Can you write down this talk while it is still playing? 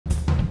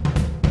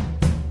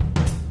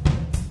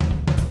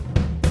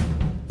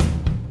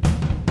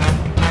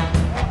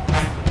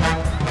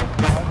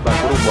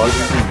What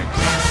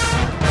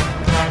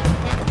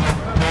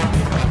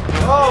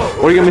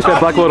are you going to miss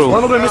about Blackwattle? What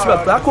am I going to miss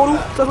about Blackwattle?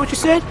 Is that what you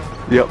said?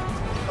 Yep.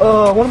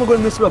 What am I going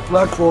to miss about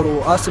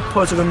Blackwattle? I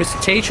suppose I'm going to miss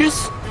the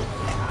teachers.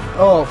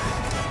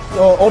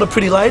 All the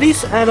pretty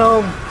ladies, and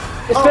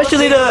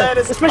especially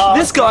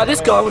this guy.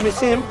 This guy, we miss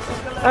him,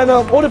 and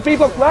all the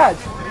B-block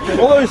lads,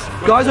 all those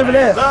guys over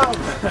there.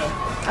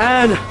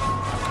 And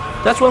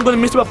that's what I'm going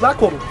to miss about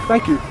Blackwattle.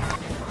 Thank you.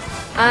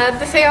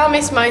 The thing I'll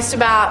miss most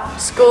about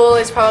school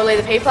is probably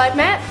the people I've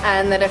met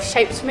and that have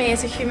shaped me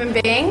as a human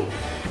being,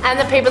 and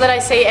the people that I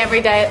see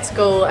every day at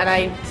school and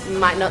I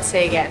might not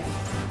see again.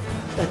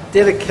 A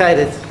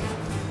dedicated,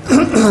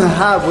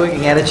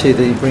 hard-working attitude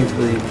that you bring to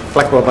the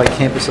Blackwattle Bay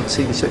Campus of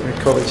Sydney Secondary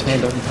College,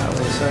 hand on your heart,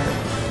 what do you say?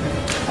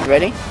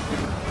 Ready?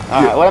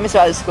 Alright, what I miss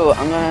about the school,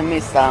 I'm going to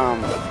miss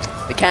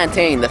the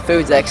canteen. The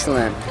food's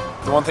excellent.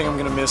 The one thing I'm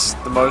going to miss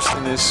the most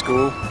in this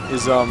school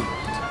is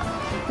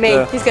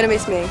me. He's going to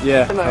miss me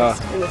the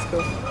most in this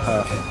school.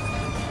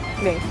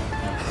 Me.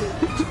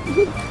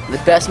 The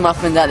best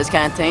muffins at this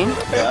canteen?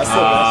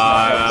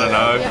 I don't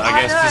know.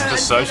 I guess just the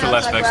social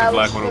aspects of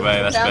Blackwattle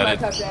Bay, that's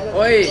better.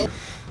 Oi!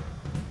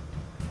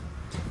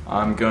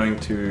 I'm going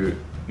to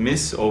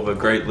miss all the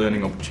great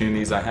learning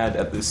opportunities I had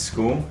at this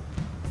school,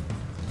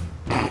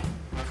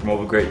 from all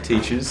the great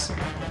teachers.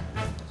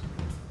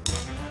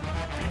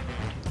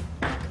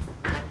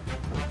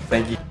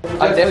 Thank you.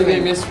 I definitely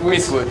miss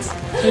Woods.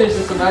 She was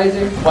just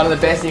amazing. One of the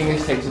best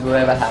English teachers we'll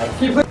ever have.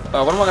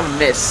 What am I going to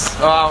miss?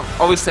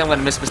 Obviously I'm going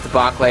to miss Mr.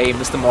 Barclay,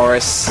 Mr.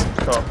 Morris,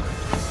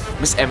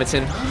 Miss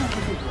Emerton.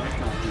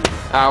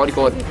 What do you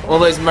call it? All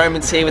those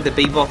moments here with the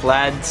B-block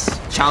lads,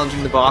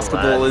 challenging the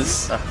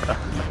basketballers.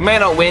 We may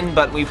not win,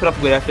 but we put up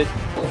a good effort.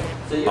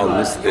 I'll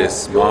miss their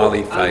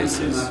smiley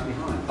faces.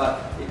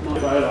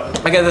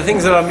 Okay, the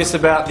things that I miss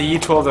about the Year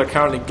 12 that are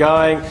currently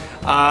going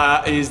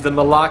is the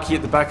malarkey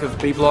at the back of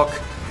B block,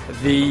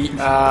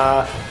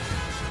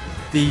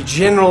 the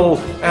general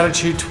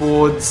attitude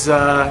towards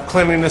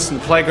cleanliness in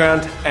the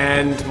playground,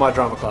 and my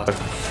drama class. The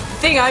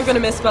thing I'm going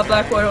to miss about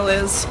Blackwattle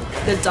is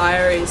the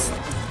diaries.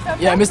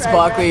 Yeah, Mr.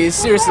 Barkley is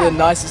seriously the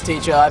nicest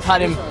teacher. I've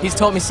had him, he's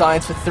taught me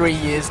science for 3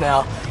 years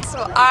now.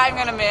 So I'm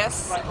going to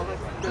miss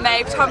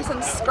Maeve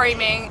Thompson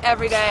screaming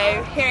every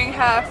day, hearing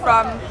her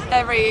from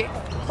every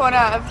corner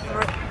of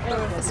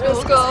the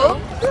school,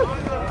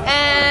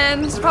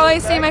 and probably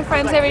seeing my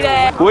friends every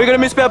day. What are you going to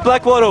miss about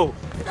Blackwattle?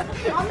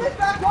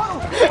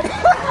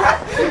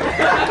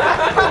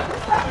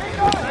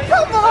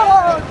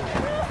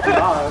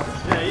 Come on!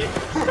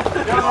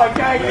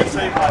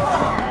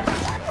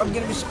 I'm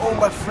going to miss all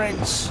my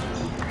friends.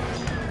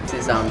 This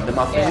is the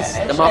muffins.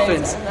 The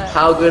muffins.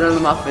 How good are the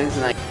muffins?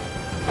 And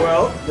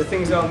well, the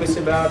things I'll miss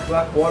about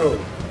Blackwattle.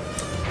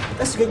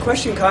 That's a good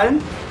question,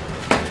 Kyden.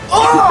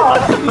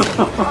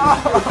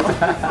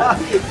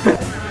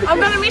 I'm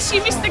going to miss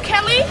you, Mr.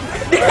 Kelly.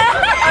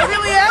 I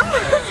really am.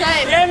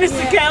 Same. Yeah,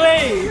 Mr.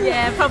 Kelly.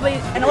 Yeah, probably,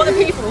 and all the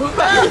people. What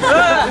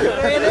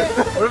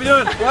are we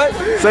doing? What?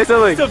 Say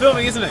something. Still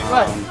filming, isn't it?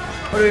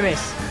 What do we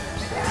miss?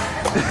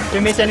 Do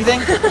we miss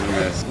anything?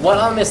 What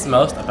I miss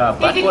most about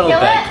Blackwattle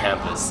Bay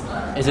Campus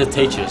is the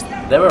teachers.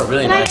 They were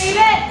really nice.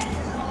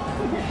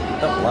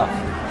 Don't laugh.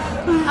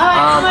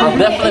 I'll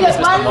definitely miss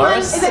Mr.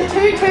 Morris.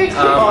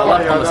 I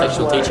like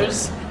homosexual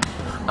teachers.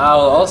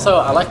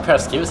 I like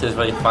Paris Gibbs, who's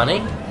really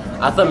funny.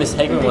 I thought Miss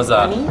Hageman was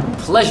a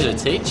pleasure to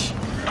teach.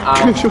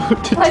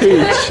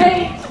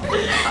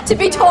 To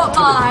be taught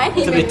by.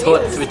 To be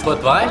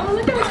taught by.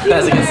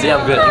 As you can see,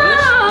 I'm good at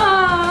English.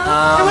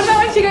 And what about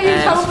when she got you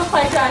in trouble for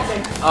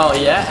plagiarizing? Oh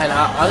yeah, and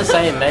I'll just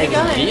say Meg is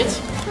an idiot.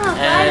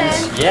 And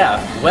yeah,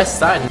 West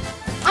Side.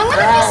 I'm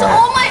gonna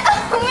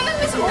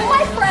miss all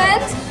my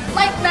friends,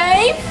 like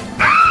Maeve.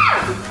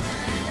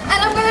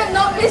 And I'm gonna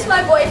not miss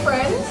my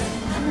boyfriends,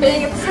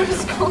 being at the same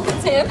school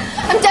as him.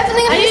 I'm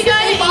definitely gonna miss the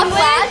B-block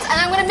lads,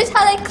 and I'm gonna miss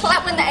how they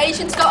clap when the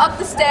Asians go up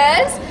the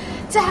stairs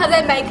to have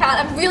their make out.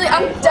 I'm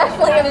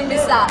definitely gonna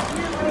miss that.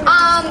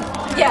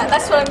 Yeah,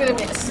 that's what I'm gonna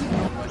miss.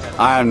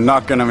 I am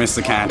not going to miss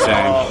the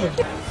canteen.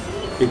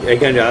 You're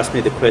going to ask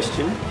me the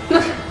question?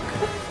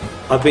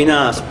 I've been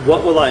asked,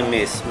 what will I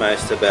miss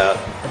most about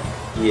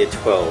Year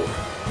 12?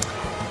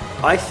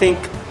 I think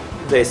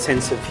their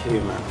sense of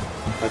humour.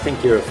 I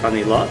think you're a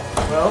funny lot.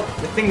 Well,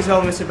 the things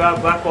I'll miss about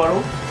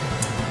Blackwattle,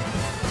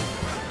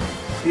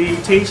 the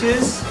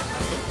teachers,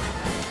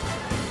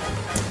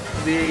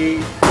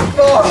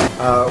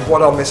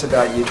 what I'll miss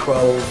about Year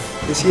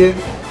 12 this year,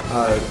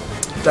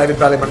 David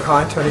Bailey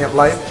Mackay turning up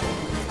late,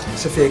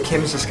 Sophia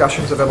Kim's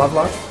discussions of her love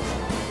life,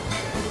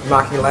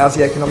 marking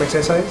lousy economics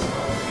essays,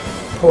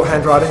 poor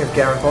handwriting of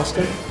Gareth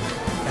Austin,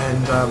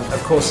 and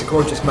of course the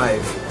gorgeous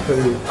Maeve,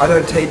 who I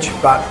don't teach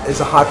but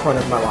is a high point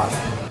of my life.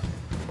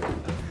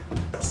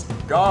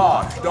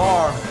 Gosh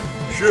darn,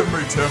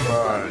 shimmy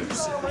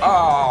timbers.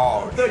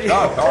 Oh,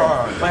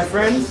 darn. My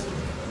friends,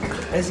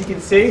 as you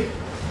can see,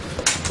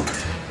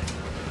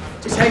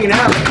 just hanging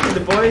out with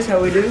the boys, how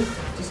we do,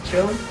 just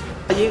chilling.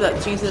 That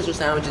chicken scissors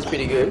sandwich is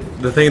pretty good.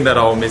 The thing that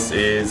I'll miss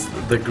is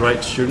the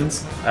great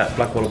students at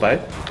Blackwattle Bay.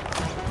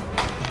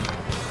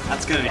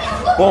 That's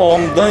Well,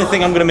 the only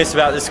thing I'm gonna miss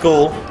about this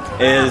school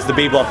is the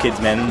B block kids,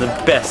 man. The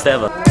best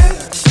ever.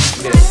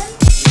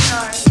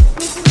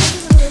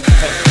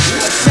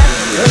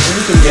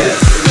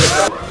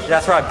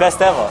 That's right,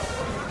 best ever.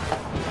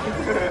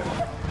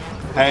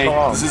 Hey,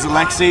 this is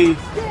Alexi.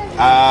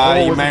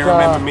 You may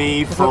remember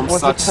me from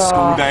such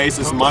school days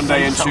as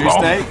Monday and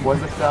Tuesday.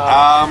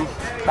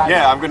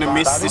 Yeah, I'm going to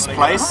miss this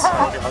place.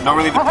 Not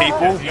really the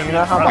people.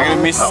 I'm going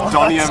to miss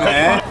Donnie over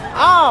there.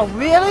 Oh,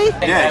 really?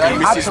 Yeah, I'm going to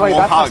miss his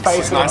warm hugs,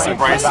 his nice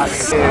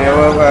embraces. Yeah,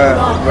 well,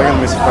 we're going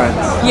to miss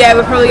friends. Yeah,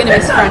 we're probably going to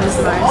miss friends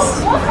the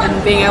most.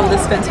 And being able to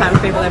spend time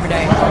with people every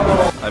day.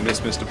 I miss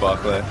Mr.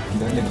 Barclay.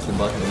 Don't get Mr.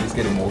 Barclay, just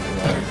get him walking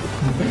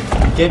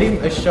out. Get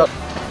him a shot.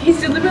 He's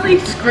deliberately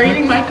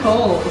screening my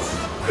calls.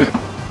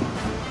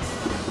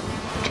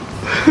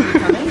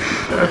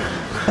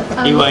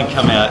 He won't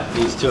come out,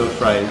 he's too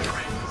afraid.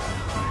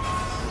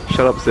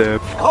 Shut up,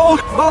 Zeb. Oh,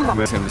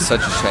 it's going to be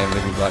such a shame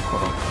leaving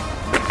Blackwattle.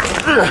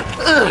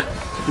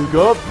 Speak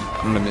up.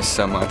 I'm going to miss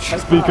so much.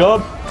 Speak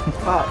up.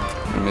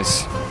 I'm going to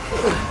miss...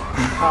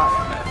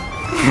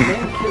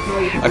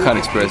 I can't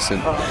express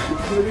it.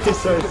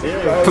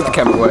 Put the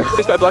camera away.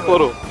 Miss about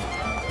Blackwattle.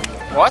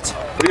 What?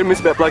 What are you gonna miss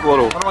about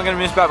Blackwattle? What am I going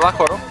to miss about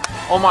Blackwattle?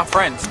 All my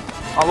friends.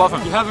 I love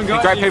them. You haven't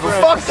got great people.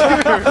 Fuck you!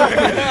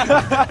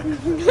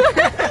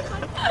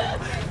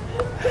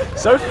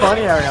 So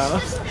funny, Ariana.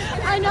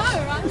 I know,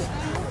 right?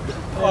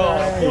 Oh,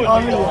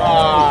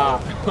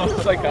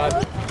 so good.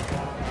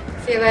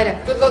 See you later.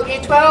 Good luck,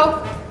 Year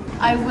 12.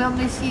 I will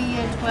miss you,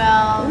 Year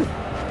 12.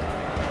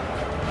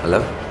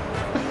 Hello?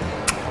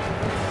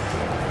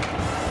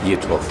 Year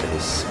 12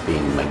 has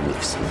been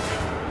magnificent.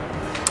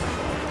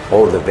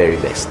 All the very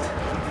best.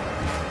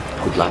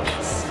 Good luck.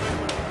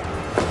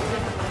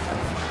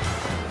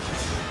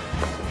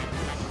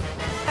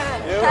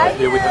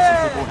 Here we have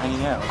some people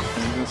hanging out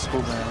in the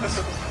school grounds.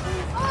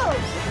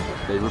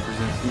 They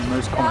represent the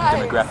most common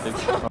demographic.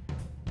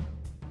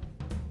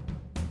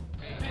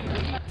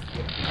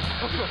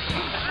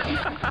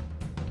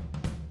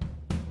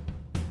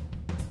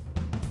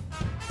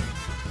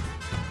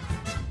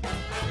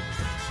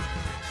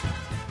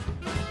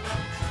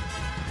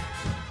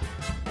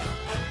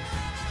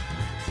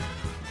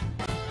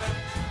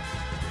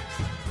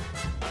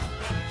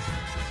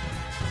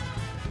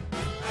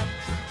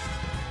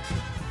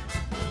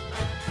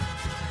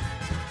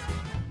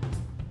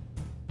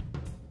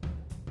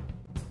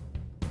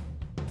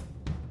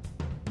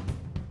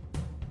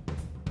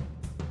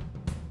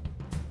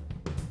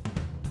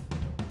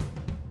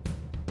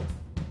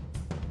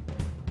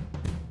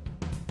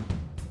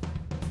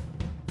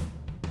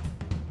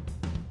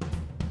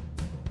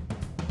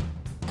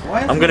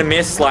 I'm gonna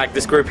miss like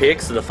this group here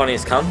because they're the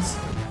funniest cunts.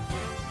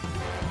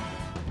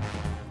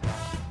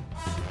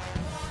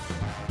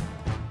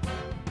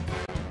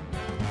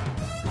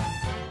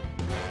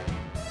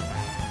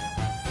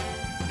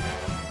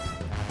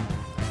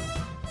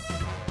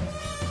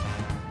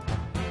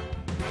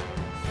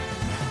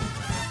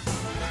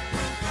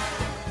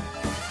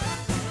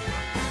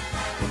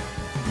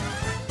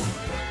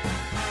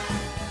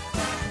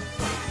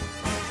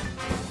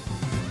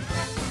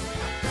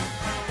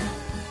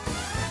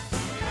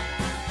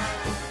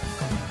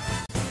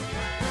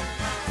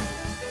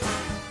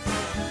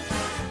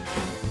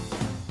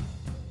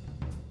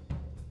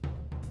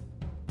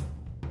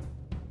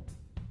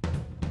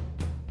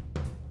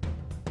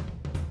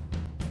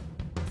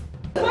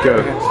 Go.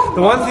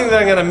 The one thing that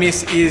I'm going to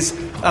miss is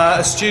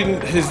a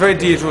student who's very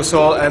dear to us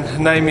all, and her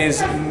name is...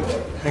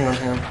 Hang on.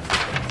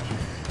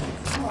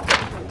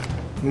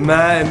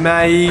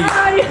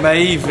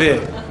 Maeve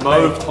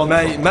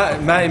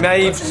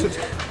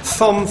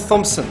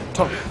Thompson.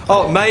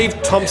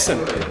 Maeve Thompson.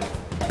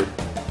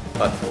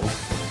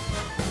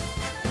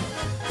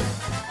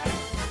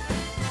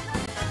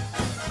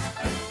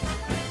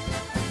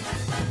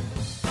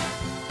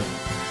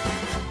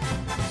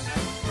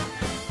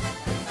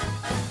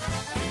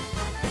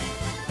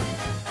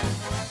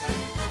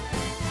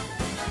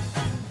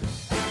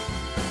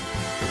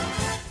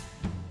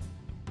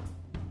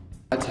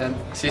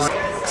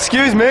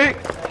 Excuse me.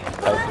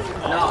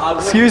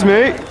 Excuse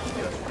me.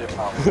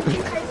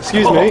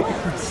 Excuse me.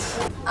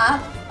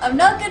 I'm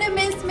not gonna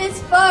miss Miss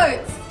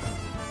Boats.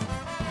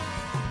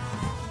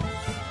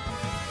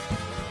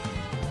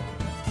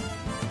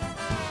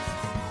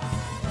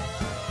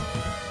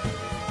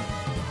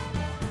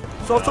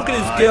 So I was talking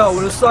to this girl, we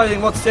were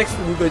deciding what sex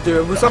we were going to do.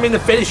 It was something in the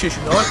fetish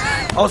issue,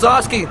 right? I was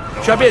asking,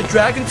 should I be a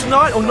dragon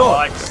tonight or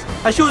not?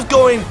 And she was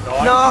going,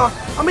 nah,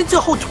 I'm into the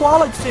whole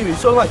Twilight series.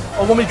 So I'm like, I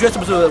want me to dress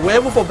up as a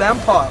werewolf or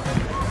vampire.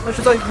 And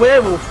she's like,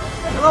 werewolf.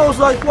 And I was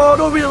like, well, I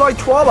don't really like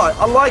Twilight.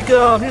 I like,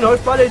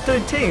 Friday the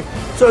 13th.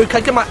 So can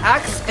I get my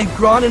axe and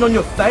grind it on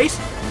your face?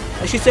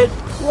 And she said,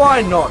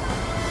 why not?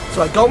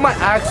 So I got my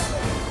axe,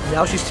 and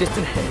now she's just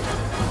in head.